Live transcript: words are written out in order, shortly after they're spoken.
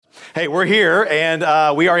Hey, we're here,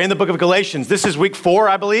 and we are in the book of Galatians. This is week 4,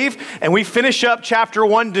 I believe, and we finish up chapter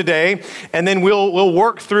 1 today, and then we'll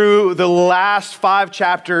work through the last 5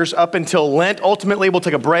 chapters up until Lent. Ultimately, we'll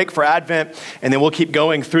take a break for Advent, and then we'll keep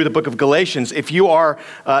going through the book of Galatians. If you are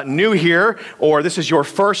new here, or this is your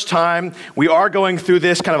first time, we are going through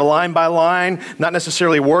this kind of line by line, not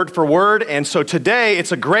necessarily word for word, and so today,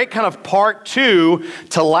 it's a great kind of part 2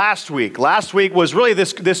 to last week. Last week was really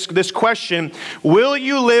this question: will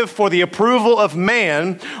you live for the approval of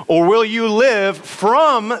man, or will you live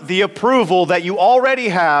from the approval that you already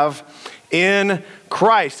have in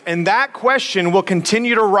Christ? And that question will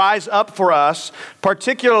continue to rise up for us,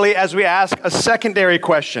 particularly as we ask a secondary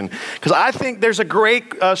question. Because I think there's a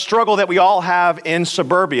great struggle that we all have in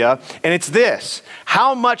suburbia, and it's this: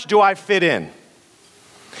 how much do I fit in?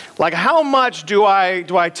 Like, how much do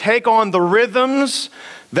I take on the rhythms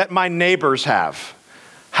that my neighbors have?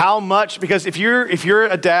 How much? Because if you're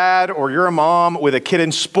a dad or you're a mom with a kid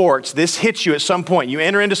in sports, this hits you at some point. You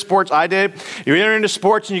enter into sports, I did. You enter into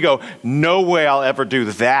sports and you go, no way I'll ever do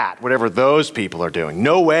that, whatever those people are doing.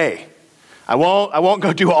 No way. I won't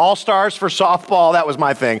go do All-Stars for softball. That was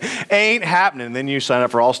my thing. Ain't happening. And then you sign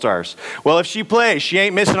up for All-Stars. Well, if she plays, she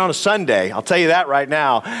ain't missing on a Sunday. I'll tell you that right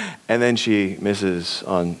now. And then she misses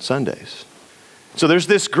on Sundays. So there's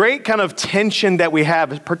this great kind of tension that we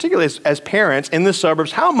have, particularly as parents in the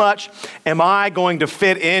suburbs. How much am I going to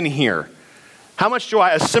fit in here? How much do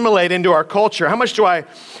I assimilate into our culture? How much do I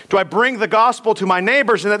bring the gospel to my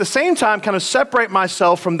neighbors and at the same time kind of separate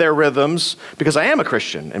myself from their rhythms because I am a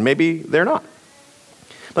Christian and maybe they're not?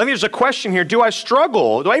 But I think there's a question here. Do I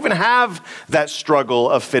struggle? Do I even have that struggle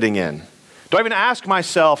of fitting in? Do I even ask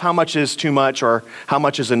myself how much is too much or how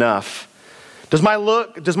much is enough? Does my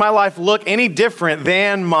life look any different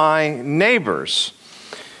than my neighbors?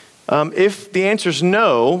 If the answer is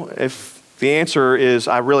no, if the answer is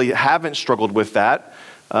I really haven't struggled with that,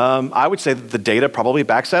 I would say that the data probably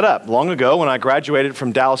backs that up. Long ago, when I graduated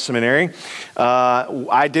from Dallas Seminary,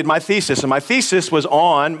 I did my thesis, and my thesis was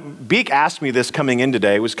on, Beek asked me this coming in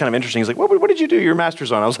today. It was kind of interesting. He's like, what did you do your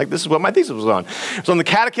master's on? I was like, this is what my thesis was on. It was on the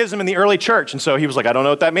catechism in the early church, and so he was like, I don't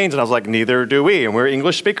know what that means, and I was like, neither do we, and we're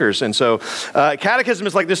English speakers, and so catechism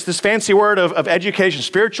is like this fancy word of education,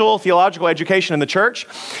 spiritual, theological education in the church,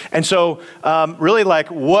 and so really like,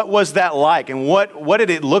 what was that like, and what did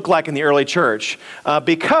it look like in the early church?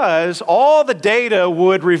 Because all the data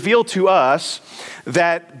would reveal to us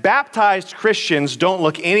that baptized Christians don't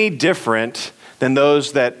look any different than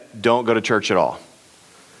those that don't go to church at all.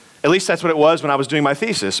 At least that's what it was when I was doing my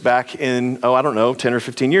thesis back in, 10 or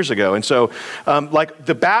 15 years ago. And so, like,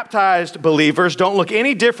 the baptized believers don't look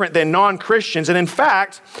any different than non-Christians. And in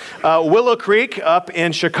fact, Willow Creek up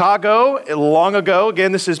in Chicago, long ago,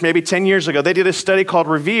 again, this is maybe 10 years ago, they did a study called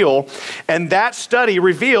Reveal. And that study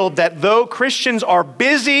revealed that though Christians are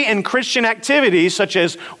busy in Christian activities, such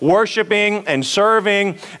as worshiping and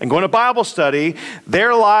serving and going to Bible study,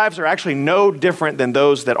 their lives are actually no different than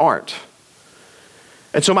those that aren't.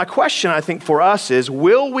 And so my question, I think, for us is,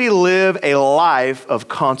 will we live a life of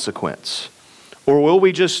consequence? Or will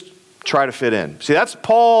we just try to fit in? See, that's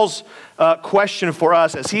Paul's question for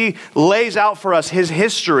us as he lays out for us his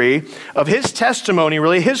history of his testimony,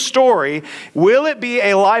 really his story. Will it be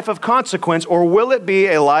a life of consequence, or will it be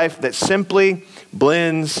a life that simply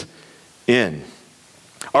blends in?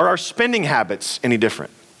 Are our spending habits any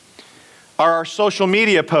different? Are our social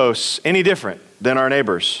media posts any different than our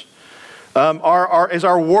neighbors? Is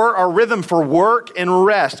our rhythm for work and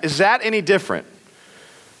rest, is that any different?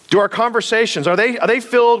 Do our conversations, are they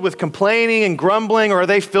filled with complaining and grumbling, or are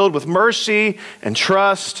they filled with mercy and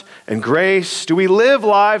trust and grace? Do we live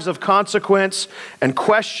lives of consequence and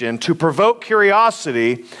question to provoke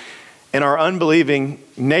curiosity in our unbelieving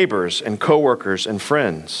neighbors and coworkers and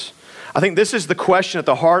friends? I think this is the question at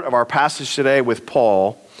the heart of our passage today with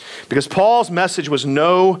Paul, because Paul's message was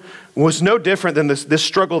no different than this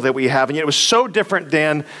struggle that we have, and yet it was so different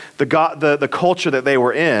than the culture that they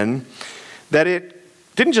were in, that it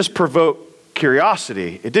didn't just provoke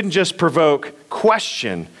curiosity. It didn't just provoke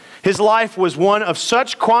question. His life was one of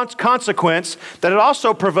such consequence that it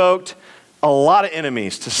also provoked a lot of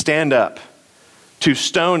enemies to stand up, to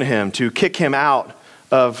stone him, to kick him out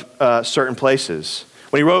of certain places.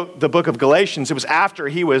 When he wrote the book of Galatians, it was after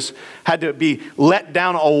he had to be let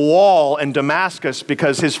down a wall in Damascus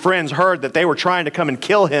because his friends heard that they were trying to come and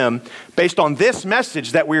kill him based on this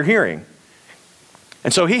message that we're hearing.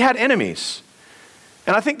 And so he had enemies.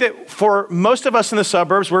 And I think that for most of us in the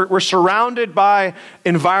suburbs, we're surrounded by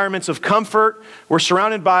environments of comfort. We're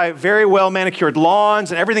surrounded by very well manicured lawns,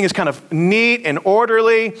 and everything is kind of neat and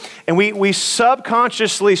orderly. And we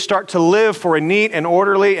subconsciously start to live for a neat and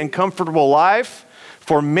orderly and comfortable life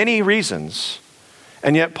for many reasons.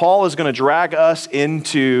 And yet Paul is going to drag us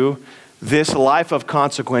into this life of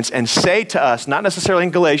consequence and say to us, not necessarily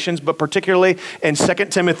in Galatians, but particularly in 2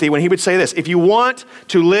 Timothy, when he would say this, if you want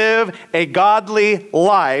to live a godly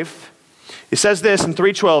life, it says this in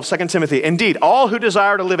 3:12, 2 Timothy, indeed, all who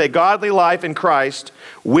desire to live a godly life in Christ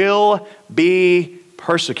will be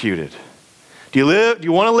persecuted. Do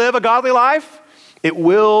you want to live a godly life? It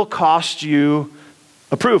will cost you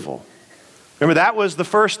approval. Remember, that was the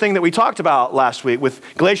first thing that we talked about last week with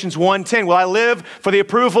Galatians 1:10. Will I live for the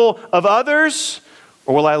approval of others,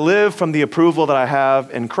 or will I live from the approval that I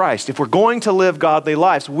have in Christ? If we're going to live godly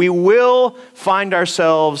lives, we will find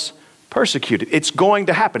ourselves persecuted. It's going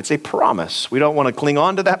to happen. It's a promise. We don't want to cling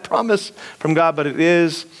on to that promise from God, but it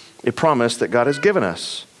is a promise that God has given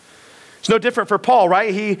us. It's no different for Paul,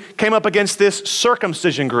 right? He came up against this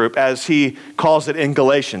circumcision group, as he calls it in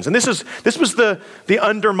Galatians. And this was the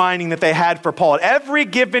undermining that they had for Paul. At every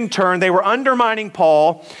given turn, they were undermining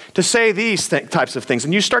Paul to say these types of things.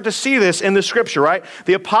 And you start to see this in the scripture, right?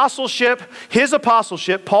 The apostleship, his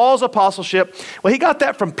apostleship, Paul's apostleship, well, he got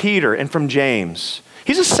that from Peter and from James.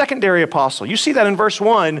 He's a secondary apostle. You see that in verse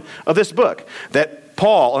 1 of this book, that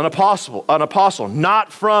Paul, an apostle,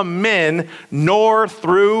 not from men, nor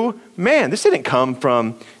through man. This didn't come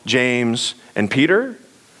from James and Peter.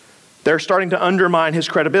 They're starting to undermine his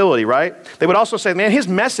credibility, right? They would also say, man, his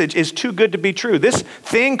message is too good to be true. This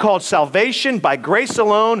thing called salvation by grace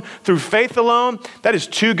alone, through faith alone, that is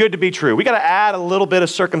too good to be true. We got to add a little bit of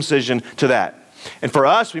circumcision to that. And for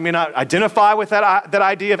us, we may not identify with that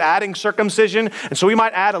idea of adding circumcision, and so we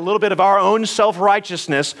might add a little bit of our own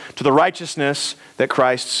self-righteousness to the righteousness that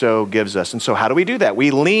Christ so gives us. And so how do we do that? We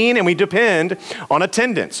lean and we depend on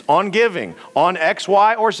attendance, on giving, on X,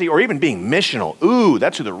 Y, or Z, or even being missional. Ooh,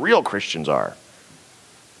 that's who the real Christians are.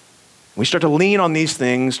 We start to lean on these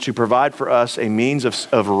things to provide for us a means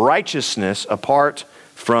of righteousness apart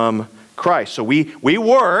from Christ. So we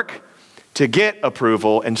work to get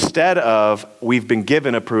approval instead of we've been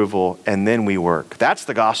given approval and then we work. That's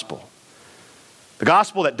the gospel. The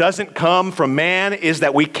gospel that doesn't come from man is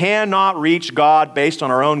that we cannot reach God based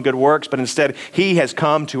on our own good works, but instead he has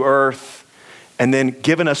come to earth and then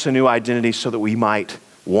given us a new identity so that we might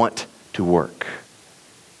want to work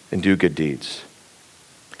and do good deeds.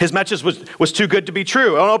 His message was too good to be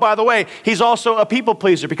true. Oh, no, by the way, he's also a people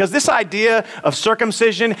pleaser because this idea of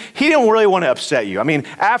circumcision, he didn't really want to upset you. I mean,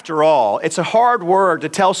 after all, it's a hard word to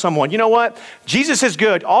tell someone, you know what? Jesus is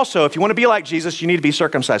good. Also, if you want to be like Jesus, you need to be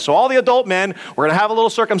circumcised. So all the adult men, we're going to have a little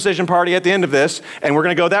circumcision party at the end of this, and we're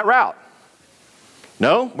going to go that route.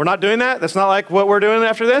 No, we're not doing that? That's not like what we're doing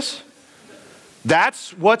after this?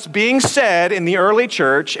 That's what's being said in the early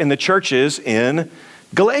church, in the churches in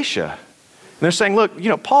Galatia. And they're saying,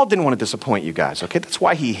 look, Paul didn't want to disappoint you guys, okay? That's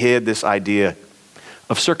why he hid this idea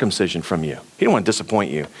of circumcision from you. He didn't want to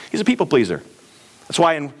disappoint you. He's a people pleaser. That's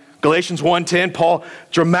why in Galatians 1:10, Paul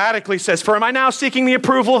dramatically says, for am I now seeking the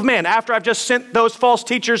approval of man? After I've just sent those false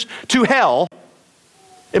teachers to hell,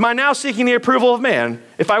 am I now seeking the approval of man?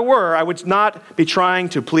 If I were, I would not be trying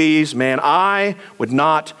to please man. I would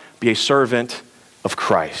not be a servant of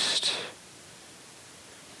Christ.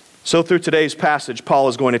 So through today's passage, Paul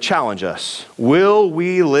is going to challenge us. Will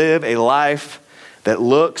we live a life that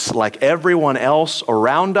looks like everyone else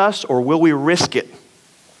around us, or will we risk it?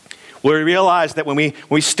 Will we realize that when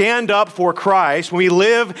we stand up for Christ, when we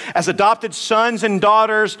live as adopted sons and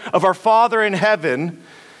daughters of our Father in heaven,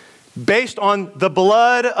 based on the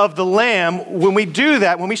blood of the Lamb, when we do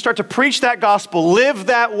that, when we start to preach that gospel, live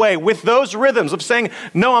that way with those rhythms of saying,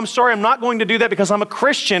 no, I'm sorry, I'm not going to do that because I'm a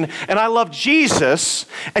Christian and I love Jesus,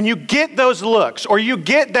 and you get those looks or you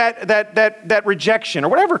get that rejection or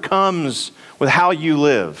whatever comes with how you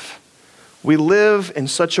live. We live in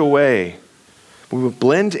such a way. We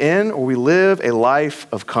blend in or we live a life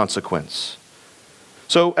of consequence.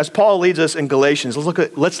 So as Paul leads us in Galatians,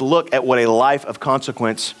 let's look at what a life of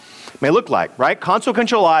consequence may look like, right?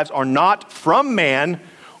 Consequential lives are not from man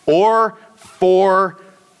or for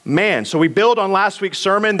man. So we build on last week's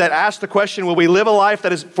sermon that asked the question, will we live a life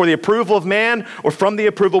that is for the approval of man or from the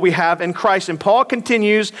approval we have in Christ? And Paul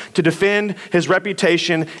continues to defend his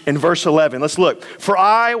reputation in verse 11. Let's look. For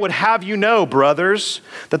I would have you know, brothers,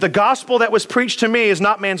 that the gospel that was preached to me is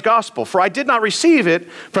not man's gospel. For I did not receive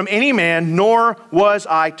it from any man, nor was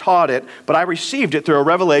I taught it, but I received it through a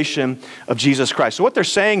revelation of Jesus Christ. So what they're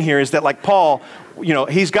saying here is that like Paul,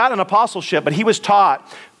 he's got an apostleship, but he was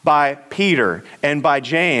taught by Peter and by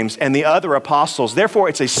James and the other apostles. Therefore,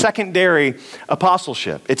 it's a secondary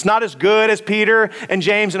apostleship. It's not as good as Peter and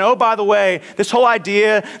James. And oh, by the way, this whole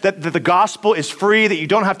idea that the gospel is free, that you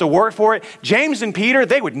don't have to work for it, James and Peter,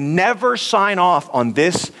 they would never sign off on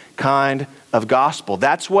this kind of gospel.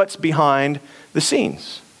 That's what's behind the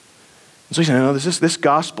scenes. And so he said, no, this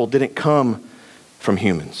gospel didn't come from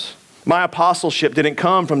humans. My apostleship didn't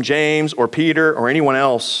come from James or Peter or anyone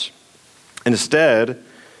else. Instead,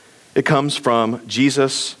 it comes from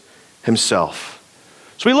Jesus himself.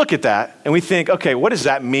 So we look at that and we think, okay, what does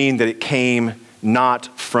that mean that it came not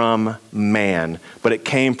from man, but it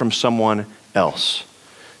came from someone else?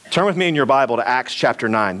 Turn with me in your Bible to Acts chapter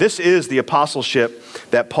 9. This is the apostleship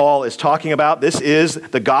that Paul is talking about. This is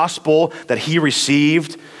the gospel that he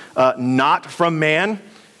received, not from man,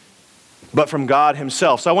 but from God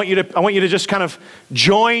himself. So I want you to just kind of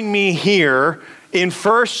join me here in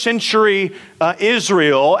first century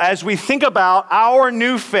Israel as we think about our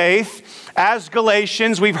new faith as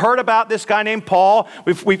Galatians. We've heard about this guy named Paul.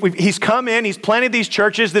 He's come in, he's planted these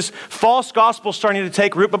churches, this false gospel starting to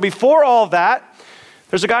take root. But before all that,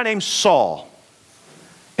 there's a guy named Saul.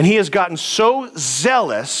 And he has gotten so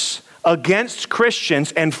zealous against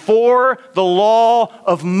Christians and for the law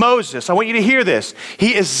of Moses. I want you to hear this.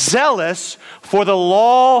 He is zealous for the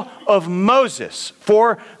law of Moses,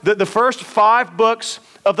 for the first 5 books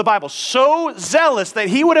of the Bible. So zealous that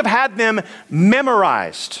he would have had them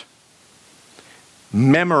memorized.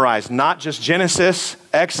 Memorized, not just Genesis,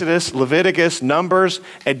 Exodus, Leviticus, Numbers,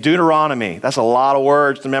 and Deuteronomy. That's a lot of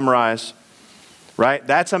words to memorize. Right?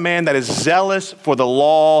 That's a man that is zealous for the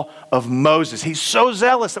law of Moses. He's so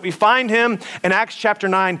zealous that we find him in Acts chapter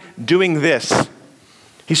 9 doing this.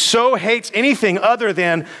 He so hates anything other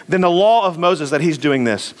than the law of Moses that he's doing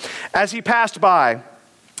this. As he passed by,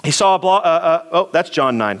 he saw that's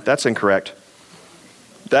John 9. That's incorrect.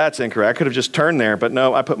 That's incorrect. I could have just turned there, but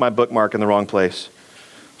no, I put my bookmark in the wrong place.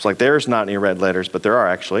 It's like there's not any red letters, but there are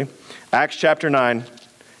actually. Acts chapter 9.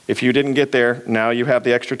 If you didn't get there, now you have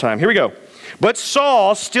the extra time. Here we go. But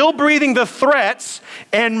Saul, still breathing the threats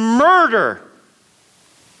and murder,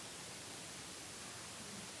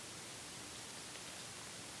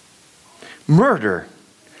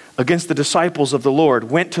 against the disciples of the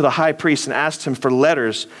Lord, went to the high priest and asked him for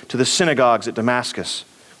letters to the synagogues at Damascus.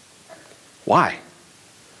 Why?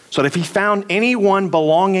 So that if he found anyone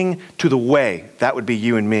belonging to the way, that would be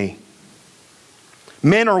you and me,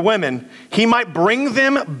 men or women, he might bring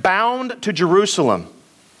them bound to Jerusalem.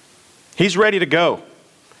 He's ready to go.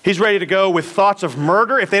 He's ready to go with thoughts of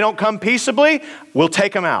murder. If they don't come peaceably, we'll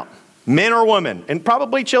take them out. Men or women, and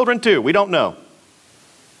probably children too. We don't know.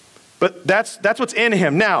 But that's what's in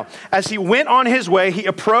him. Now, as he went on his way, he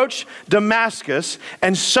approached Damascus,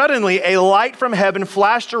 and suddenly a light from heaven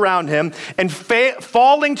flashed around him, and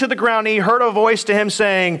falling to the ground, he heard a voice to him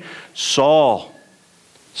saying, Saul,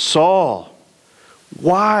 Saul,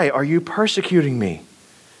 why are you persecuting me?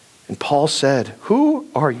 And Paul said, who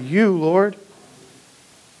are you, Lord?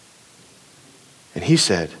 And he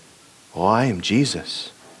said, well, I am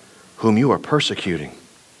Jesus, whom you are persecuting.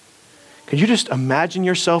 Can you just imagine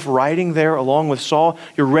yourself riding there along with Saul?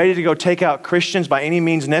 You're ready to go take out Christians by any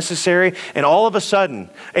means necessary. And all of a sudden,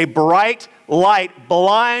 a bright light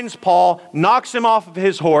blinds Paul, knocks him off of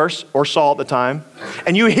his horse, or Saul at the time.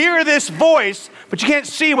 And you hear this voice, but you can't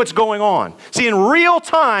see what's going on. See, in real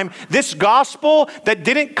time, this gospel that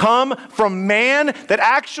didn't come from man, that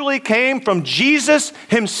actually came from Jesus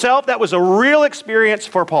himself, that was a real experience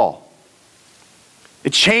for Paul.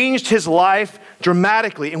 It changed his life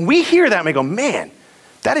dramatically. And we hear that and we go, man,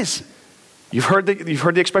 that is, you've heard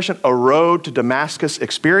the expression, a road to Damascus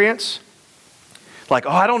experience? Like,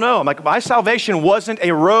 oh, I don't know. I'm like, my salvation wasn't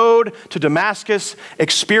a road to Damascus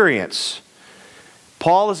experience.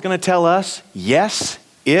 Paul is going to tell us, yes,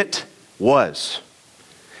 it was.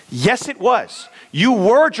 Yes, it was. You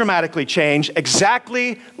were dramatically changed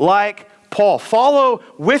exactly like Paul. Follow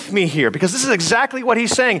with me here, because this is exactly what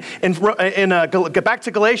he's saying. Get back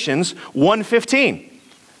to Galatians 1:15.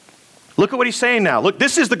 Look at what he's saying now. Look,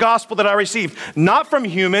 this is the gospel that I received, not from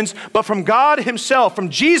humans, but from God himself, from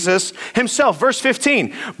Jesus himself. Verse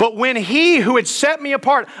 15, but when he who had set me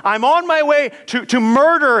apart, I'm on my way to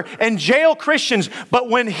murder and jail Christians, but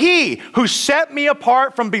when he who set me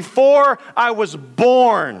apart from before I was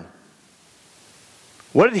born,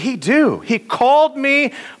 what did he do? He called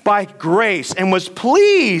me by grace and was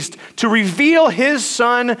pleased to reveal his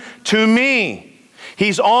son to me.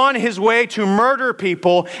 He's on his way to murder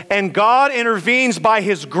people, and God intervenes by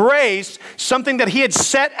his grace, something that he had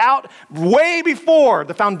set out way before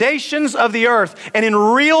the foundations of the earth. And in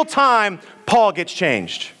real time, Paul gets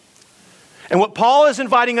changed. And what Paul is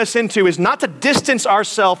inviting us into is not to distance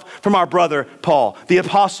ourselves from our brother Paul, the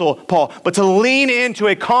apostle Paul, but to lean into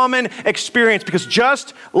a common experience, because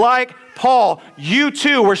just like Paul, you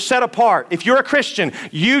too were set apart. If you're a Christian,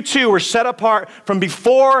 you too were set apart from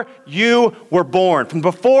before you were born, from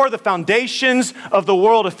before the foundations of the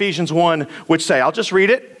world, Ephesians 1 would say. I'll just read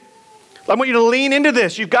it. I want you to lean into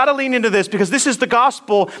this. You've got to lean into this, because this is the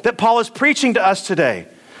gospel that Paul is preaching to us today.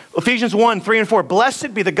 Ephesians 1, 3 and 4,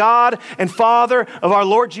 blessed be the God and Father of our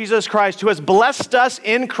Lord Jesus Christ, who has blessed us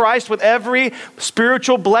in Christ with every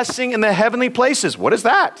spiritual blessing in the heavenly places. What is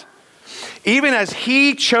that? Even as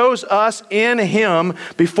he chose us in him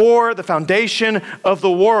before the foundation of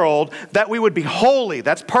the world, that we would be holy,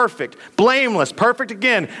 that's perfect, blameless, perfect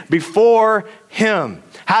again, before him.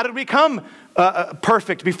 How did we become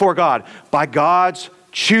perfect before God? By God's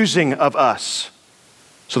choosing of us.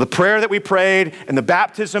 So the prayer that we prayed and the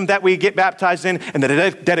baptism that we get baptized in and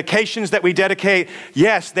the dedications that we dedicate,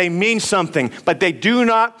 yes, they mean something, but they do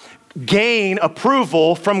not gain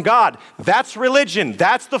approval from God. That's religion.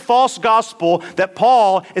 That's the false gospel that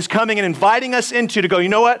Paul is coming and inviting us into to go, you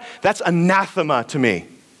know what? That's anathema to me.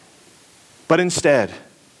 But instead,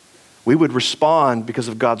 we would respond because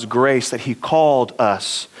of God's grace that he called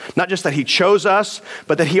us. Not just that he chose us,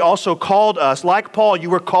 but that he also called us. Like Paul, you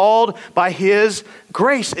were called by his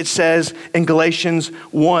grace, it says in Galatians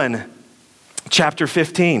 1, chapter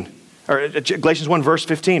 15. Or Galatians 1, verse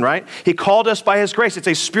 15, right? He called us by his grace. It's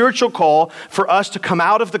a spiritual call for us to come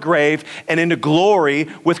out of the grave and into glory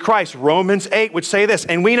with Christ. Romans 8 would say this,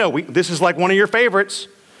 and we know, this is like one of your favorites,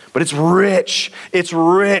 but it's rich. It's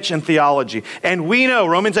rich in theology. And we know,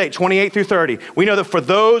 Romans 8, 28 through 30, we know that for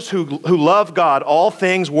those who love God, all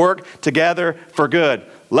things work together for good.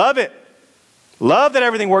 Love it. Love that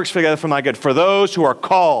everything works together for my good. For those who are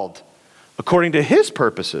called according to his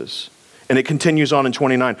purposes. And it continues on in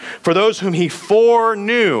 29. For those whom he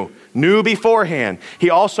foreknew, knew beforehand, he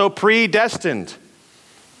also predestined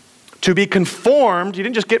to be conformed. You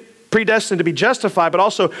didn't just get predestined to be justified, but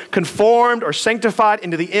also conformed or sanctified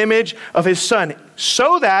into the image of his son,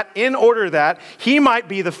 so that, in order that, he might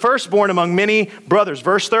be the firstborn among many brothers.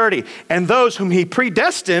 Verse 30, and those whom he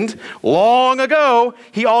predestined long ago,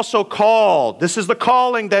 he also called. This is the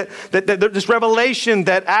calling that this revelation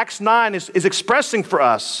that Acts 9 is expressing for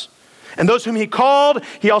us. And those whom he called,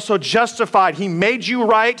 he also justified. He made you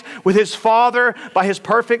right with his Father by his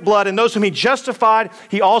perfect blood. And those whom he justified,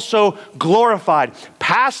 he also glorified.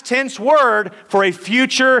 Past tense word for a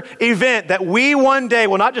future event that we one day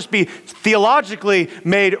will not just be theologically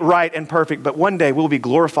made right and perfect, but one day we'll be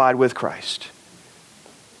glorified with Christ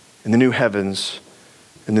in the new heavens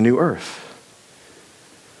and the new earth.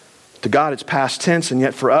 To God, it's past tense, and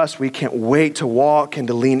yet for us, we can't wait to walk and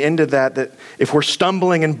to lean into that if we're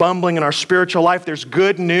stumbling and bumbling in our spiritual life, there's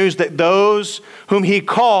good news that those whom he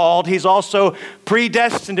called, he's also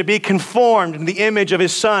predestined to be conformed in the image of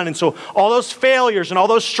his son. And so all those failures and all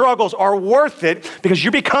those struggles are worth it because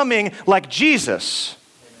you're becoming like Jesus.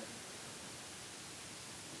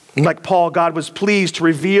 And like Paul, God was pleased to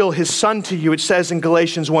reveal his son to you. It says in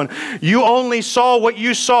Galatians 1, you only saw what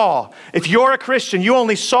you saw. If you're a Christian, you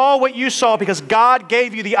only saw what you saw because God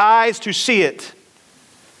gave you the eyes to see it.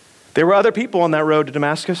 There were other people on that road to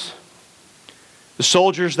Damascus. The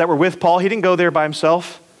soldiers that were with Paul, he didn't go there by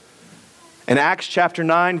himself. In Acts chapter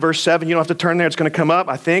 9, verse 7, you don't have to turn there, it's going to come up,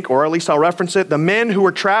 I think, or at least I'll reference it. The men who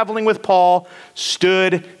were traveling with Paul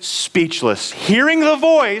stood speechless, hearing the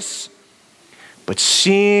voice, but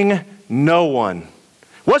seeing no one.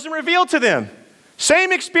 Wasn't revealed to them.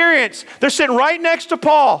 Same experience. They're sitting right next to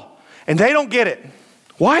Paul, and they don't get it.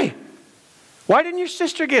 Why? Why didn't your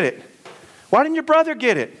sister get it? Why didn't your brother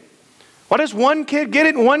get it? Why does one kid get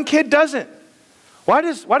it and one kid doesn't? Why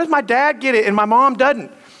does my dad get it and my mom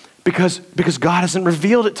doesn't? Because God hasn't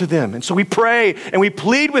revealed it to them. And so we pray and we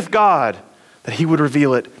plead with God that he would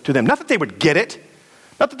reveal it to them. Not that they would get it.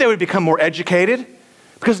 Not that they would become more educated.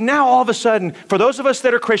 Because now all of a sudden, for those of us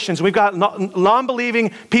that are Christians, we've got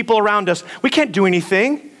non-believing people around us, we can't do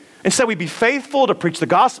anything. Instead, we be faithful to preach the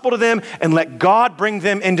gospel to them and let God bring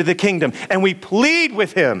them into the kingdom. And we plead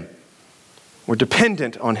with him. We're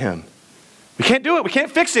dependent on him. We can't do it. We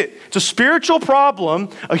can't fix it. It's a spiritual problem,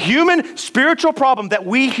 a human spiritual problem that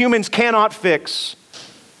we humans cannot fix.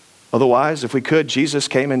 Otherwise, if we could, Jesus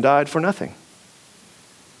came and died for nothing.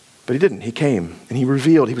 But he didn't. He came and he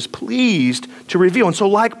revealed. He was pleased to reveal. And so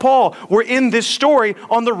like Paul, we're in this story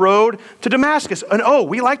on the road to Damascus. And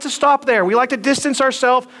we like to stop there. We like to distance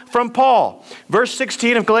ourselves from Paul. Verse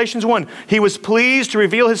 16 of Galatians 1, he was pleased to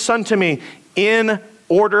reveal his son to me in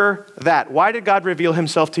order that. Why did God reveal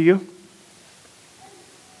himself to you?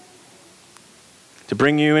 To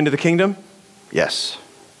bring you into the kingdom? Yes.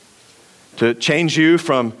 To change you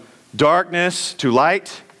from darkness to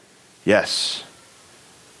light? Yes.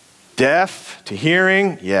 Deaf to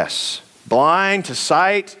hearing? Yes. Blind to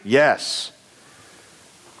sight? Yes.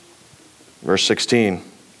 Verse 16,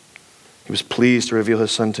 he was pleased to reveal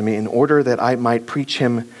his son to me in order that I might preach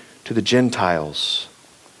him to the Gentiles.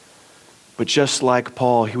 But just like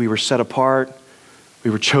Paul, we were set apart. We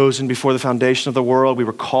were chosen before the foundation of the world. We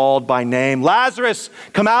were called by name. Lazarus,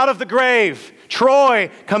 come out of the grave. Troy,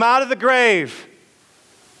 come out of the grave.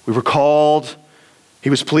 We were called. He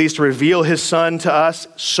was pleased to reveal his son to us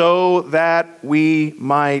so that we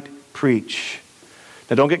might preach.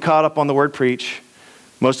 Now don't get caught up on the word preach.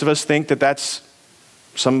 Most of us think that that's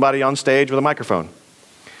somebody on stage with a microphone.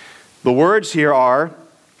 The words here are,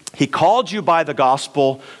 he called you by the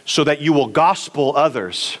gospel so that you will gospel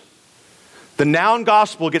others. The noun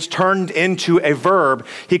gospel gets turned into a verb.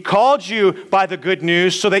 He called you by the good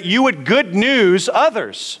news so that you would good news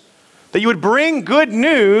others. That you would bring good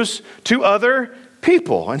news to other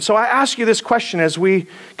people. And so I ask you this question as we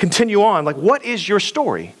continue on. What is your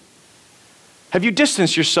story? Have you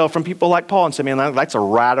distanced yourself from people like Paul and said, man, that's a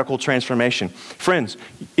radical transformation? Friends,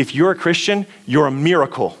 if you're a Christian, you're a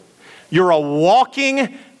miracle. You're a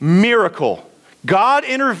walking miracle. God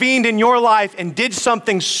intervened in your life and did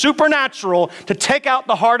something supernatural to take out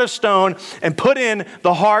the heart of stone and put in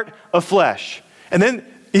the heart of flesh. And then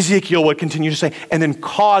Ezekiel would continue to say, and then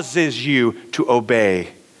causes you to obey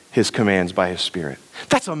his commands by his Spirit.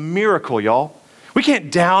 That's a miracle, y'all. We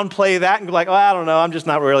can't downplay that and be like, I don't know, I'm just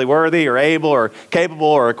not really worthy or able or capable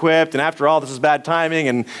or equipped. And after all, this is bad timing.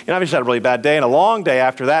 And I've just had a really bad day and a long day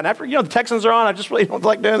after that. And after, the Texans are on, I just really don't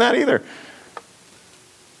like doing that either.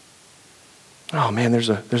 Oh man, there's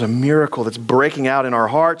a miracle that's breaking out in our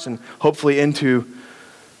hearts and hopefully into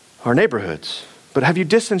our neighborhoods. But have you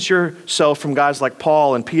distanced yourself from guys like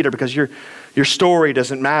Paul and Peter because your story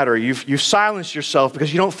doesn't matter? You've silenced yourself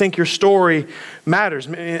because you don't think your story matters.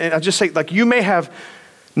 And I just say, you may have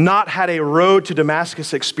not had a road to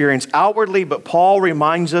Damascus experience outwardly, but Paul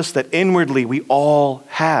reminds us that inwardly we all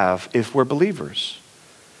have if we're believers.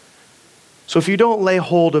 So if you don't lay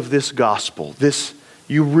hold of this gospel,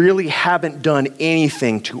 you really haven't done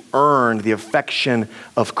anything to earn the affection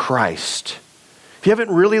of Christ. If you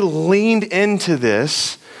haven't really leaned into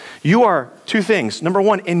this, you are two things. Number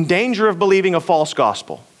one, in danger of believing a false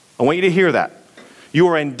gospel. I want you to hear that. You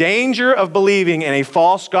are in danger of believing in a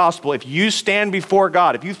false gospel if you stand before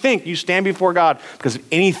God. If you think you stand before God because of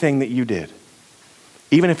anything that you did.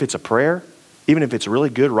 Even if it's a prayer, even if it's really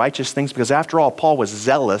good, righteous things, because after all, Paul was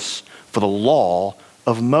zealous for the law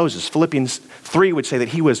of Moses. Philippians 3 would say that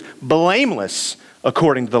he was blameless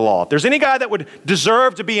according to the law. If there's any guy that would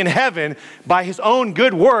deserve to be in heaven by his own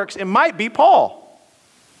good works, it might be Paul.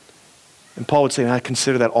 And Paul would say, I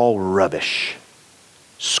consider that all rubbish.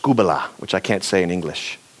 Scubala, which I can't say in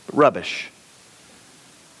English. But rubbish.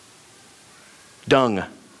 Dung,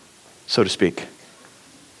 so to speak.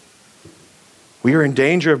 We are in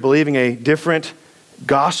danger of believing a different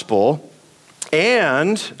gospel.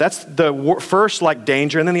 And that's the first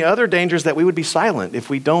danger. And then the other danger is that we would be silent if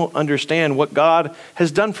we don't understand what God has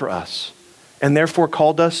done for us and therefore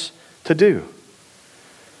called us to do.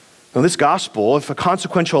 Now this gospel, if a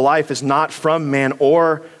consequential life is not from man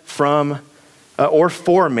or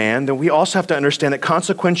for man, then we also have to understand that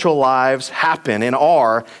consequential lives happen and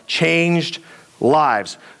are changed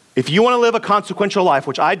lives. If you want to live a consequential life,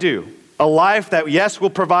 which I do, a life that, yes,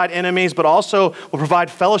 will provide enemies, but also will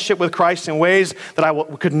provide fellowship with Christ in ways that I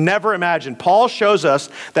could never imagine. Paul shows us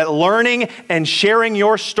that learning and sharing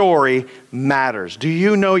your story matters. Do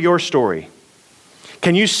you know your story?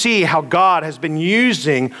 Can you see how God has been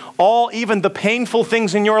using even the painful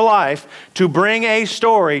things in your life to bring a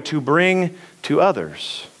story to bring to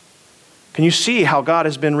others? Can you see how God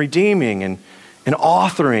has been redeeming and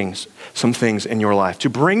authoring some things in your life to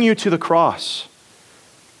bring you to the cross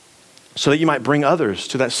so that you might bring others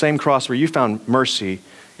to that same cross where you found mercy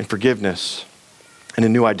and forgiveness and a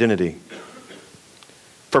new identity?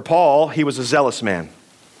 For Paul, he was a zealous man,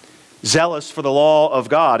 zealous for the law of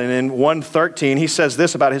God. And in 1:13, he says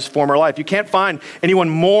this about his former life. You can't find anyone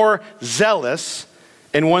more zealous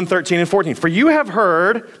in 1:13 and 14. For you have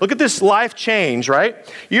heard, look at this life change, right?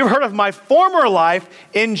 You've heard of my former life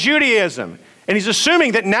in Judaism. And he's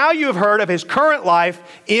assuming that now you have heard of his current life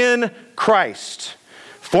in Christ.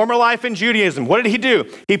 Former life in Judaism. What did he do?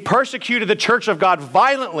 He persecuted the church of God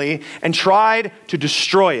violently and tried to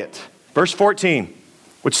destroy it. Verse 14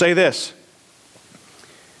 would say this.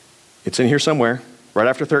 It's in here somewhere, right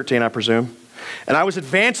after 13, I presume. And I was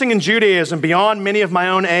advancing in Judaism beyond many of my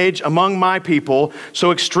own age among my people,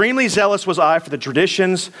 so extremely zealous was I for the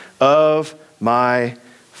traditions of my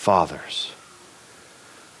fathers.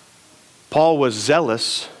 Paul was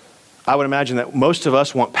zealous. I would imagine that most of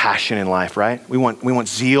us want passion in life, right? We want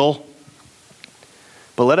zeal.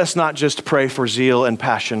 But let us not just pray for zeal and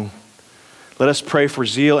passion. Let us pray for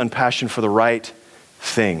zeal and passion for the right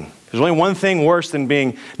thing. There's only one thing worse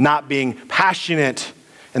than not being passionate,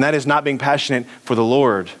 and that is not being passionate for the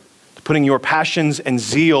Lord, putting your passions and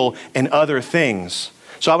zeal in other things.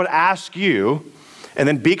 So I would ask you, and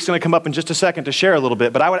then Beek's going to come up in just a second to share a little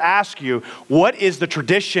bit, but I would ask you, what is the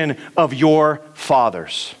tradition of your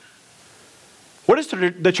fathers? What is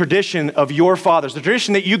the tradition of your fathers, the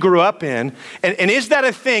tradition that you grew up in? And is that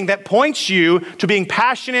a thing that points you to being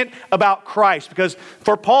passionate about Christ? Because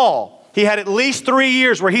for Paul, he had at least 3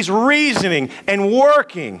 years where he's reasoning and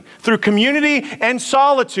working through community and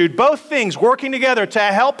solitude, both things working together to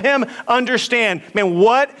help him understand, man,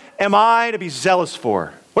 what am I to be zealous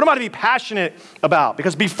for? What am I to be passionate about?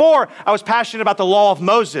 Because before, I was passionate about the law of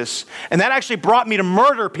Moses, and that actually brought me to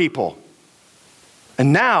murder people.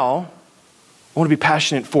 And now, I want to be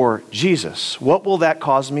passionate for Jesus. What will that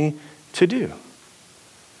cause me to do?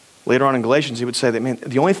 Later on in Galatians, he would say that, man,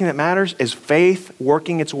 the only thing that matters is faith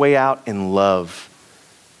working its way out in love.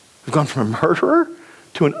 We've gone from a murderer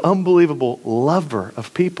to an unbelievable lover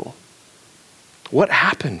of people. What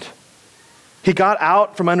happened? He got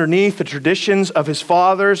out from underneath the traditions of his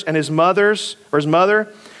fathers and his mothers, or his mother.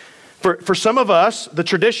 For some of us, the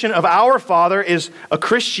tradition of our father is a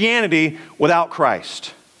Christianity without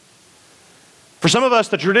Christ. For some of us,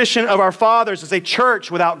 the tradition of our fathers is a church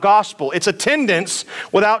without gospel. It's attendance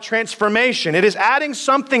without transformation. It is adding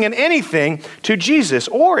something and anything to Jesus.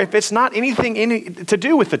 Or if it's not anything to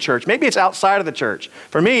do with the church, maybe it's outside of the church.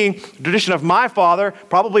 For me, the tradition of my father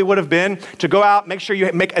probably would have been to go out, make sure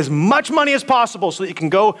you make as much money as possible so that you can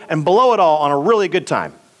go and blow it all on a really good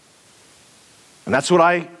time. And that's what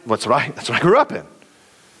I grew up in.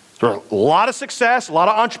 There was a lot of success, a lot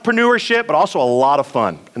of entrepreneurship, but also a lot of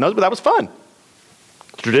fun. And that was fun.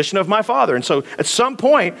 Tradition of my father. And so at some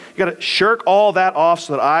point, you got to shirk all that off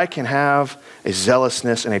so that I can have a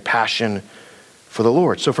zealousness and a passion for the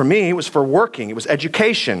Lord. So for me, it was for working. It was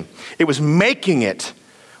education. It was making it.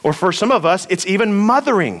 Or for some of us, it's even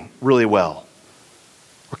mothering really well.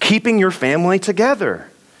 Or keeping your family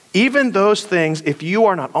together. Even those things, if you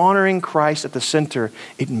are not honoring Christ at the center,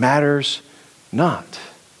 it matters not.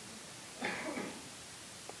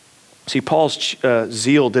 See, Paul's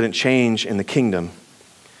zeal didn't change in the kingdom.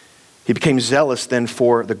 He became zealous then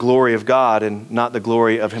for the glory of God and not the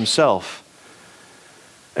glory of himself.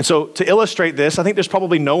 And so to illustrate this, I think there's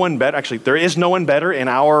probably no one better, actually there is no one better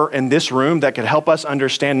in this room that could help us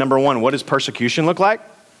understand, number one, what does persecution look like?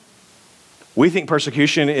 We think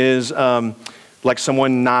persecution is like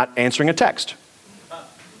someone not answering a text.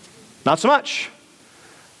 Not so much.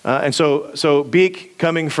 And so Beek,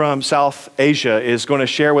 coming from South Asia, is going to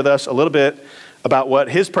share with us a little bit about what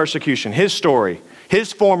his persecution, his story,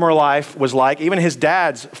 his former life was like, even his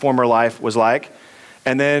dad's former life was like,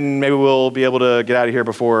 and then maybe we'll be able to get out of here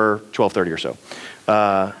before 12:30 or so.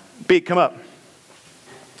 Beek, come up.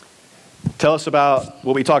 Tell us about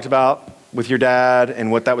what we talked about with your dad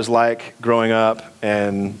and what that was like growing up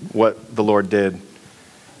and what the Lord did.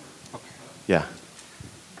 Yeah.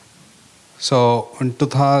 So in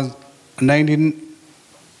 2019...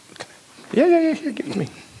 Yeah, give it to me.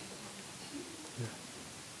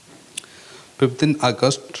 15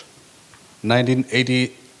 August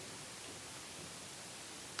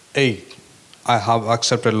 1988, I have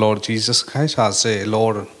accepted Lord Jesus Christ as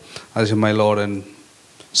my Lord and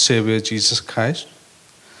Savior Jesus Christ.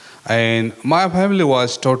 And my family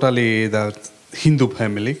was totally the Hindu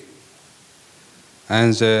family.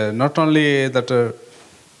 And not only that,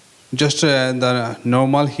 just the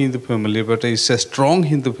normal Hindu family, but it's a strong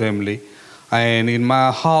Hindu family. And in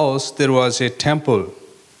my house, there was a temple.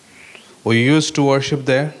 We used to worship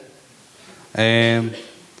there in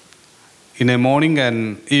the morning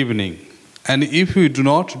and evening. And if we do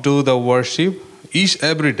not do the worship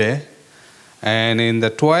every day, And in the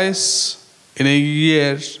twice in a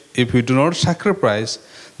year, if you do not sacrifice,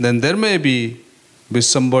 then there may be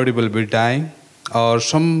somebody will be dying, or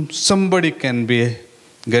somebody can be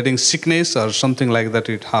getting sickness or something like that.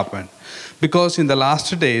 It happened because in the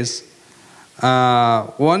last days,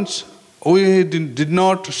 once we did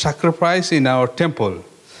not sacrifice in our temple,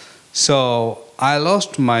 so I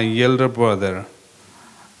lost my elder brother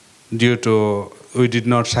due to we did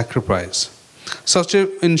not sacrifice.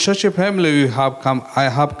 In such a family I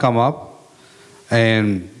have come up,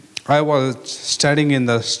 and I was studying in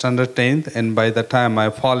the standard 10th, and by the time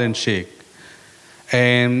I fallen sick.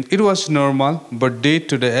 And it was normal, but day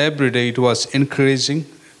to day, every day, it was increasing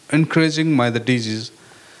the disease.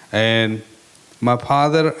 And my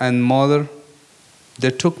father and mother,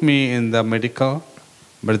 they took me in the medical,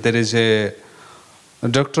 but there is a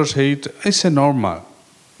doctor said it's a normal,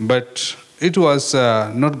 but it was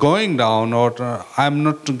not going down, or I'm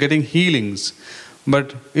not getting healings,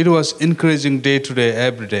 but it was increasing day to day,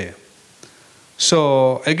 every day.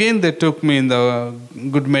 So again, they took me in the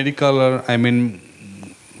big medical,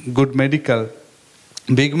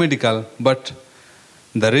 but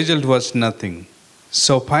the result was nothing.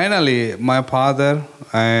 So finally, my father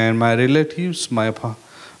and my relatives, my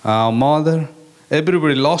mother,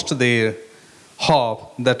 everybody lost their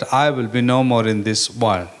hope that I will be no more in this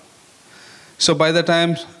world. So by the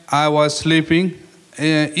time I was sleeping,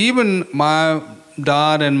 even my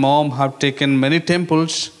dad and mom have taken many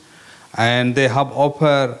temples, and they have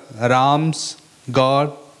offered rams,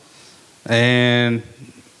 God, and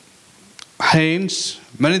hens,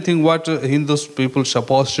 many things what Hindu people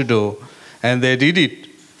supposed to do, and they did it,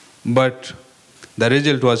 but the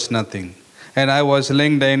result was nothing. And I was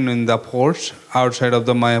laying down in the porch outside of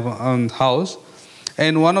my own house,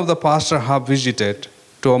 and one of the pastors have visited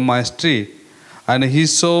to my street, and he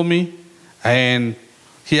saw me, and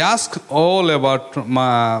he asked all about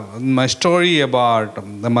my story about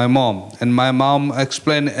my mom, and my mom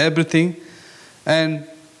explained everything, and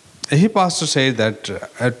he pastor said that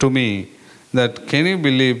to me, that can you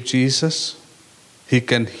believe Jesus? He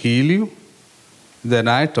can heal you. Then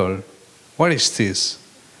I told, what is this?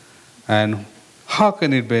 And how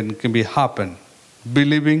can it be happen?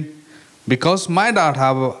 Believing, because I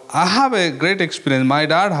have a great experience. My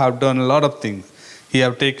dad have done a lot of things. He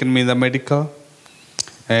have taken me the medical,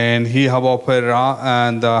 and he have offered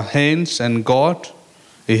the hands and God.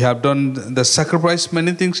 He have done the sacrifice,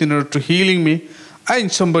 many things in order to healing me.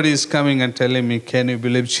 And somebody is coming and telling me, can you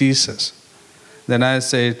believe Jesus? Then I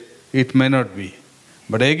said, it may not be.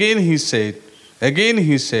 But again he said,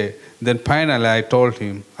 then finally I told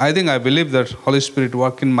him, I think I believe that Holy Spirit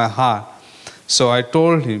work in my heart. So I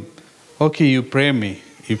told him, okay, you pray me.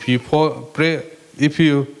 If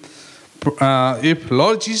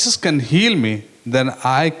Lord Jesus can heal me, then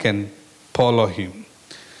I can follow him.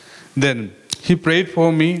 Then he prayed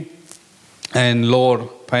for me, and Lord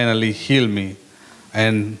finally healed me.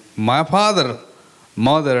 And my father,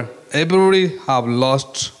 mother, everybody have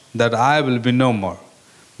lost that I will be no more.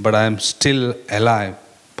 But I am still alive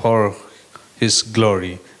for his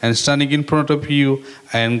glory, and standing in front of you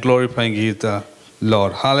and glorifying the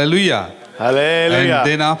Lord. Hallelujah. Hallelujah. And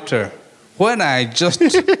then after, when I just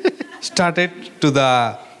started to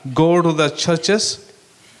go to the churches,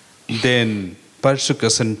 then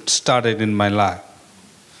persecution started in my life.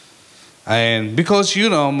 And because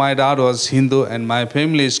my dad was Hindu and my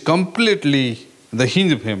family is completely the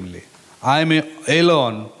Hindu family, I am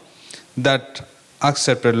alone that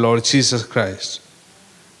accepted Lord Jesus Christ.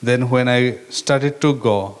 Then when I started to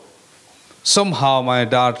go, somehow my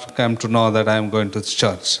dad came to know that I am going to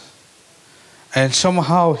church. And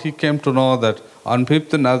somehow he came to know that on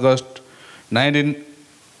 5th August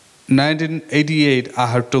 1988, I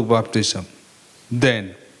had took baptism.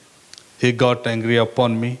 Then he got angry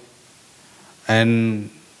upon me, and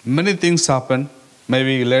many things happened.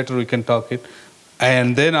 Maybe later we can talk it.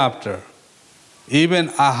 And then after, even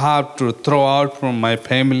I had to throw out from my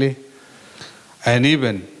family. And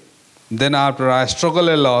even then after I struggled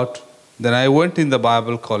a lot, then I went in the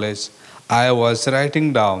Bible college. I was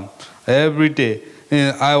writing down every day.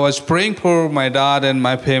 I was praying for my dad and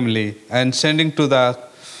my family and sending to the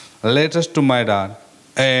letters to my dad.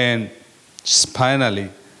 And finally,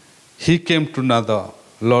 he came to know the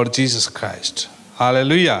Lord Jesus Christ.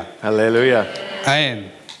 Hallelujah. Hallelujah.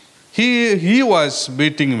 And he was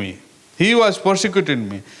beating me. He was persecuting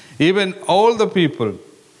me. Even all the people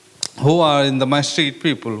who are in my street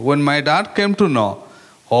people, when my dad came to know,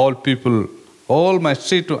 all my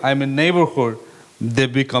street, neighborhood, they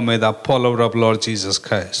become a follower of Lord Jesus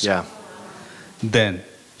Christ. Yeah. Then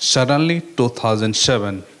suddenly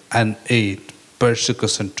 2007 and 8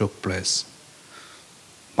 persecution took place.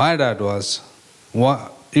 My dad was,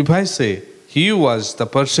 if I say he was the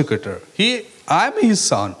persecutor, I'm his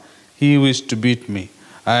son. He used to beat me,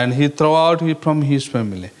 and he threw out from his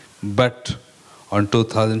family. But on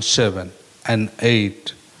 2007 and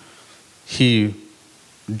 8, he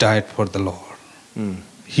died for the Lord.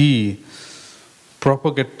 He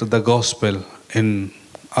propagated the gospel in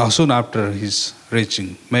soon after his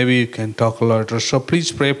reaching. Maybe you can talk later. So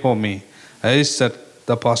please pray for me. As that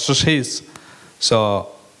the pastor says. So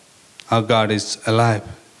our God is alive.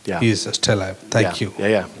 Yeah. He is still alive. Thank you.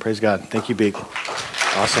 Yeah. Praise God. Thank you, Beek.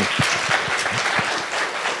 Awesome.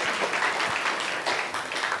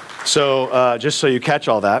 So just so you catch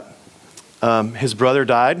all that, his brother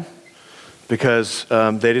died because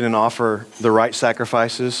they didn't offer the right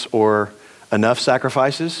sacrifices or enough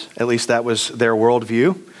sacrifices. At least that was their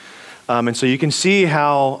worldview. And so you can see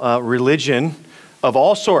how religion of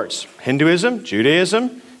all sorts, Hinduism,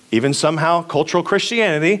 Judaism, even somehow cultural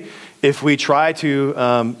Christianity, if we try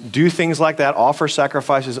to do things like that, offer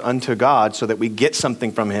sacrifices unto God so that we get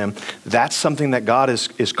something from him, that's something that God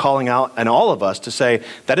is calling out in all of us to say,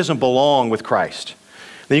 that doesn't belong with Christ.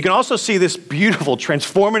 Then you can also see this beautiful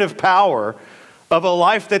transformative power of a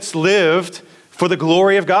life that's lived for the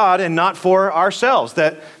glory of God and not for ourselves.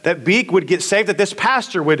 That Beek would get saved, that this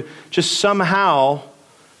pastor would just somehow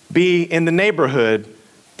be in the neighborhood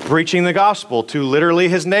preaching the gospel to literally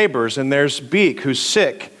his neighbors. And there's Beek who's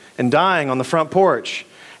sick and dying on the front porch.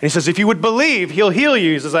 And he says, if you would believe, he'll heal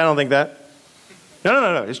you. He says, I don't think that.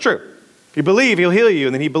 No, it's true. If you believe, he'll heal you.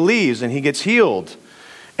 And then he believes and he gets healed.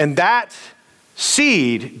 And that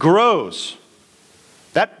seed grows.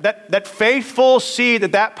 That faithful seed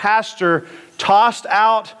that pastor tossed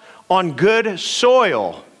out on good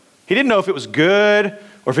soil. He didn't know if it was good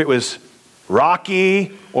or if it was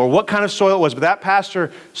rocky or what kind of soil it was, but that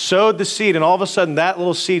pastor sowed the seed, and all of a sudden that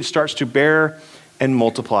little seed starts to bear and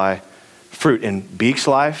multiply fruit. In Beek's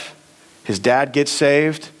life, his dad gets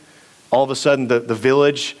saved. All of a sudden the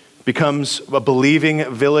village becomes a believing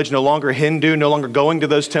village, no longer Hindu, no longer going to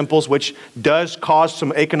those temples, which does cause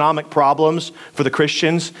some economic problems for the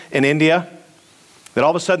Christians in India. That all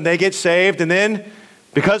of a sudden they get saved, and then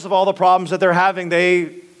because of all the problems that they're having,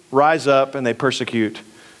 they rise up and they persecute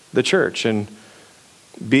the church. And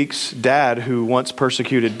Beek's dad, who once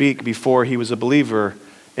persecuted Beek before he was a believer,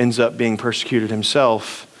 ends up being persecuted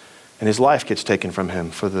himself, and his life gets taken from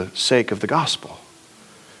him for the sake of the gospel.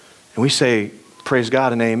 And we say, praise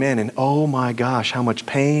God and amen, and oh my gosh, how much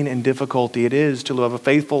pain and difficulty it is to live a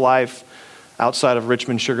faithful life outside of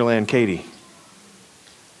Richmond, Sugar Land, Katy.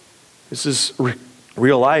 This is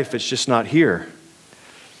real life, it's just not here.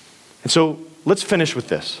 And so let's finish with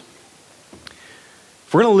this.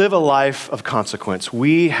 If we're going to live a life of consequence,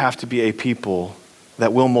 we have to be a people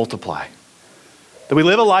that will multiply. That we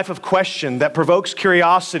live a life of question that provokes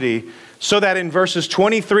curiosity, so that in verses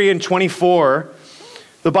 23 and 24,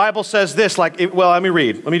 the Bible says this, let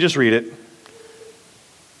me just read it.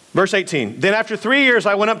 Verse 18, then after 3 years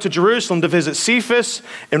I went up to Jerusalem to visit Cephas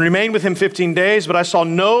and remained with him 15 days, but I saw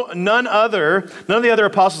none of the other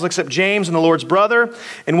apostles except James and the Lord's brother.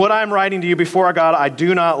 And what I am writing to you before our God I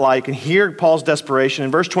do not like. And here Paul's desperation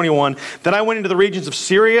in verse 21, then I went into the regions of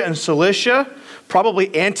Syria and Cilicia,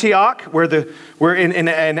 probably Antioch, where in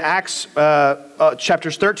Acts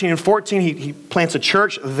chapters 13 and 14, he plants a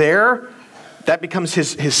church there. That becomes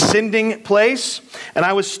his sending place. And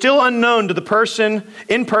I was still unknown to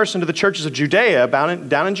in person to the churches of Judea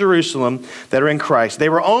down in Jerusalem that are in Christ. They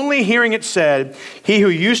were only hearing it said, he who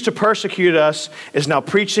used to persecute us is now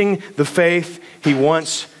preaching the faith he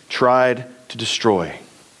once tried to destroy.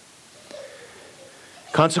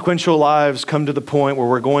 Consequential lives come to the point where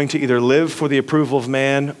we're going to either live for the approval of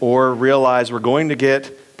man or realize we're going to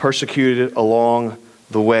get persecuted along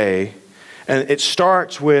the way. And it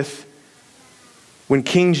starts with when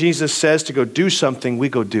King Jesus says to go do something, we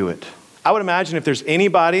go do it. I would imagine if there's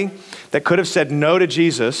anybody that could have said no to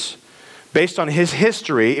Jesus based on his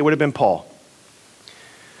history, it would have been Paul.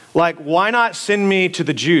 Like, why not send me to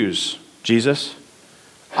the Jews, Jesus?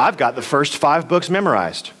 I've got the first 5 books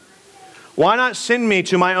memorized. Why not send me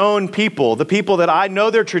to my own people, the people that I know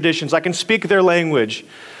their traditions, I can speak their language,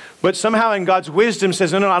 but somehow in God's wisdom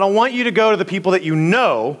says, no, I don't want you to go to the people that you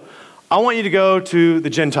know. I want you to go to the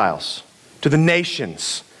Gentiles, to the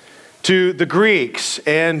nations, to the Greeks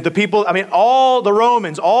and the people, all the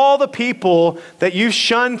Romans, all the people that you've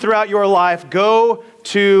shunned throughout your life, go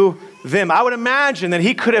to them. I would imagine that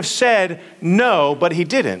he could have said no, but he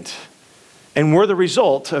didn't. And we're the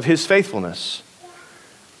result of his faithfulness.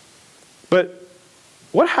 But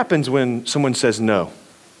what happens when someone says no?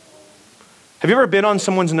 Have you ever been on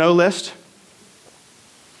someone's no list?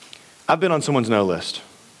 I've been on someone's no list.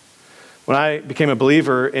 when I became a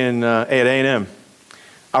believer at A&M,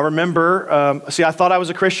 I remember, I thought I was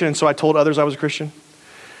a Christian, so I told others I was a Christian.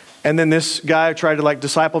 And then this guy tried to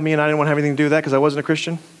disciple me, and I didn't want to have anything to do with that because I wasn't a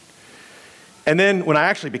Christian. And then when I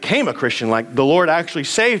actually became a Christian, the Lord actually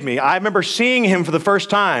saved me, I remember seeing him for the first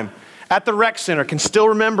time at the rec center. Can still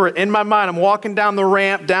remember it in my mind. I'm walking down the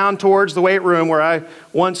ramp down towards the weight room where I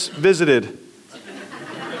once visited.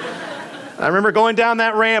 I remember going down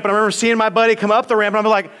that ramp, and I remember seeing my buddy come up the ramp, and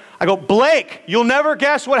I go, Blake, you'll never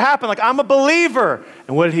guess what happened. I'm a believer.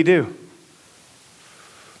 And what did he do?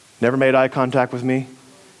 Never made eye contact with me.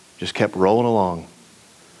 Just kept rolling along.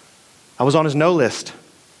 I was on his no list.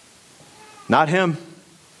 Not him.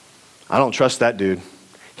 I don't trust that dude.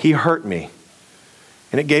 He hurt me.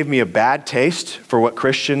 And it gave me a bad taste for what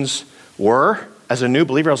Christians were. As a new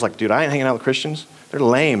believer, I was like, dude, I ain't hanging out with Christians. They're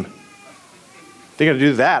lame. They're going to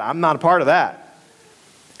do that. I'm not a part of that.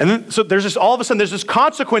 And then, so all of a sudden, there's this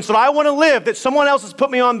consequence that I want to live that someone else has put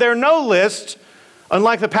me on their no list,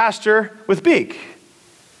 unlike the pastor with Beak.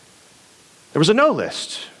 There was a no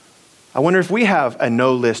list. I wonder if we have a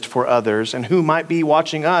no list for others and who might be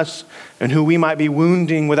watching us and who we might be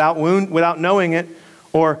wounding without knowing it,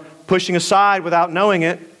 or pushing aside without knowing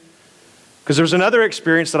it. Because there was another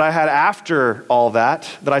experience that I had after all that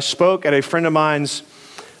I spoke at a friend of mine's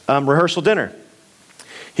rehearsal dinner.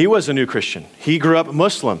 He was a new Christian. He grew up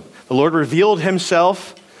Muslim. The Lord revealed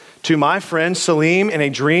himself to my friend Salim in a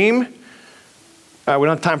dream. We don't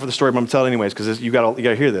have time for the story, but I'm telling it anyways because you got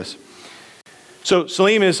to hear this. So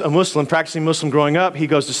Salim is a Muslim, practicing Muslim growing up. He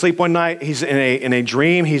goes to sleep one night. He's in a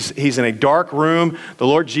dream. He's in a dark room. The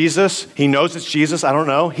Lord Jesus, he knows it's Jesus. I don't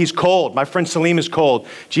know. He's cold. My friend Salim is cold.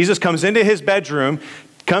 Jesus comes into his bedroom,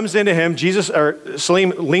 comes into him.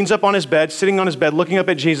 Salim leans up on his bed, sitting on his bed, looking up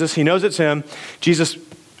at Jesus. He knows it's him. Jesus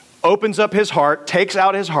opens up his heart, takes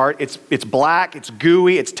out his heart. It's black, it's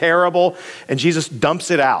gooey, it's terrible, and Jesus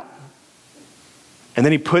dumps it out. And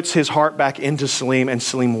then he puts his heart back into Salim, and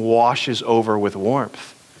Salim washes over with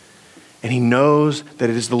warmth. And he knows that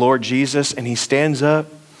it is the Lord Jesus, and he stands up,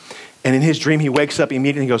 and in his dream he wakes up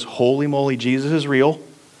immediately and goes, holy moly, Jesus is real.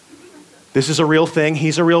 This is a real thing.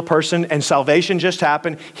 He's a real person, and salvation just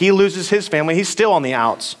happened. He loses his family. He's still on the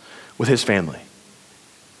outs with his family.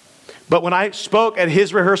 But when I spoke at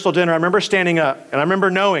his rehearsal dinner, I remember standing up, and I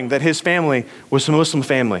remember knowing that his family was a Muslim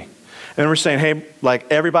family. And we're saying, hey,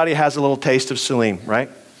 everybody has a little taste of Salim, right?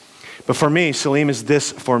 But for me, Salim is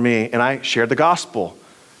this for me. And I shared the gospel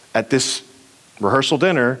at this rehearsal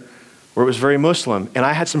dinner where it was very Muslim. And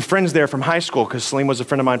I had some friends there from high school because Salim was a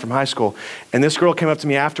friend of mine from high school. And this girl came up to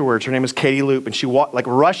me afterwards. Her name is Katie Loop. And she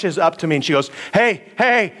rushes up to me and she goes,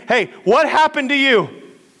 hey, what happened to you?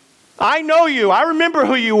 I know you. I remember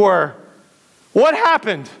who you were. What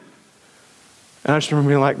happened? And I just remember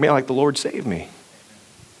being like, man, the Lord saved me.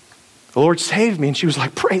 The Lord saved me. And she was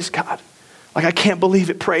like, praise God. I can't believe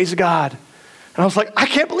it. Praise God. And I was like, I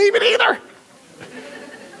can't believe it either.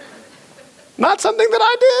 Not something that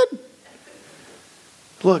I did.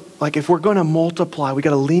 Look, if we're going to multiply, we got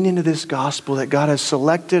to lean into this gospel that God has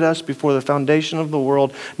selected us before the foundation of the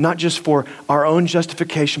world, not just for our own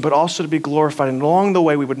justification, but also to be glorified. And along the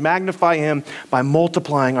way, we would magnify him by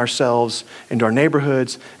multiplying ourselves into our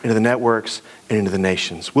neighborhoods, into the networks, and into the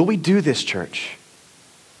nations. Will we do this, church?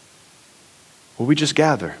 Will we just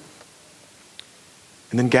gather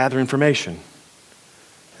and then gather information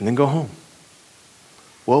and then go home?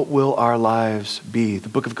 What will our lives be? The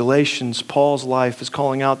book of Galatians, Paul's life is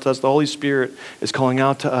calling out to us. The Holy Spirit is calling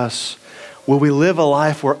out to us. Will we live a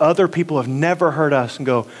life where other people have never heard us and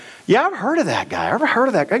go, yeah, I've heard of that guy. I've ever heard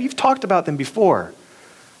of that guy. You've talked about them before.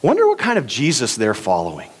 Wonder what kind of Jesus they're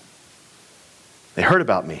following. They heard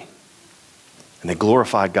about me and they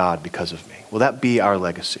glorify God because of me. Will that be our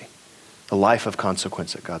legacy? A life of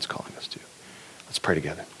consequence that God's calling us to. Let's pray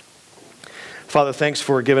together. Father, thanks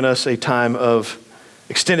for giving us a time of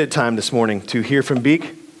extended time this morning to hear from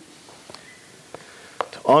Beak,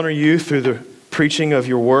 to honor you through the preaching of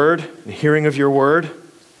your word and hearing of your word.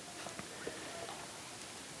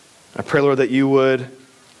 I pray, Lord, that you would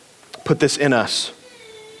put this in us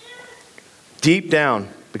deep down,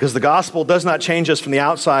 because the gospel does not change us from the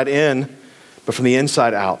outside in, but from the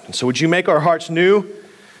inside out. And so would you make our hearts new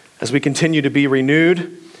as we continue to be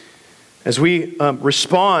renewed? As we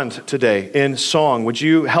respond today in song, would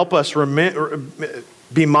you help us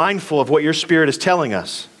be mindful of what your Spirit is telling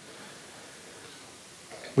us?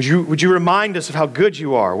 Would you remind us of how good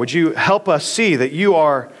you are? Would you help us see that you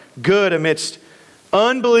are good amidst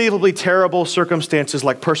unbelievably terrible circumstances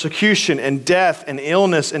like persecution and death and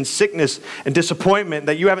illness and sickness and disappointment,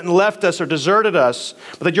 that you haven't left us or deserted us,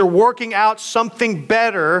 but that you're working out something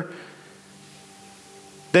better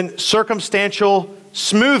than circumstantial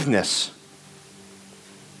smoothness.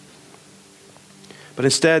 But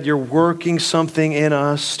instead, you're working something in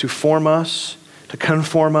us to form us, to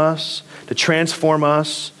conform us, to transform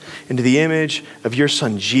us into the image of your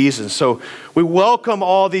Son, Jesus. So we welcome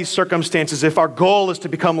all these circumstances if our goal is to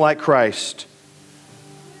become like Christ.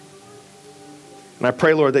 And I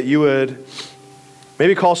pray, Lord, that you would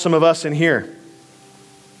maybe call some of us in here.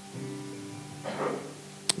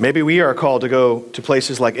 Maybe we are called to go to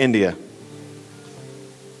places like India.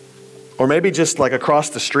 Or maybe just like across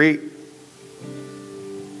the street.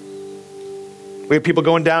 We had people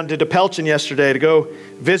going down to DePelchin yesterday to go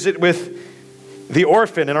visit with the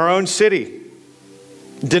orphan in our own city.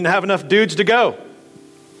 Didn't have enough dudes to go.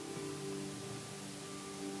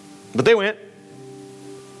 But they went.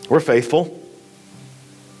 We're faithful.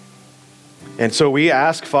 And so we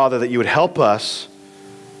ask, Father, that you would help us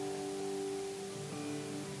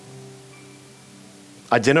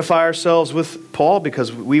identify ourselves with Paul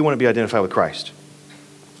because we want to be identified with Christ.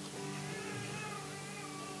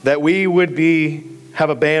 That we would have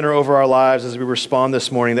a banner over our lives as we respond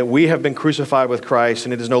this morning, that we have been crucified with Christ,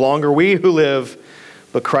 and it is no longer we who live,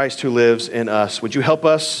 but Christ who lives in us. Would you help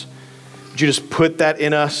us? Would you just put that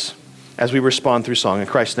in us as we respond through song? In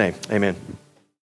Christ's name, amen.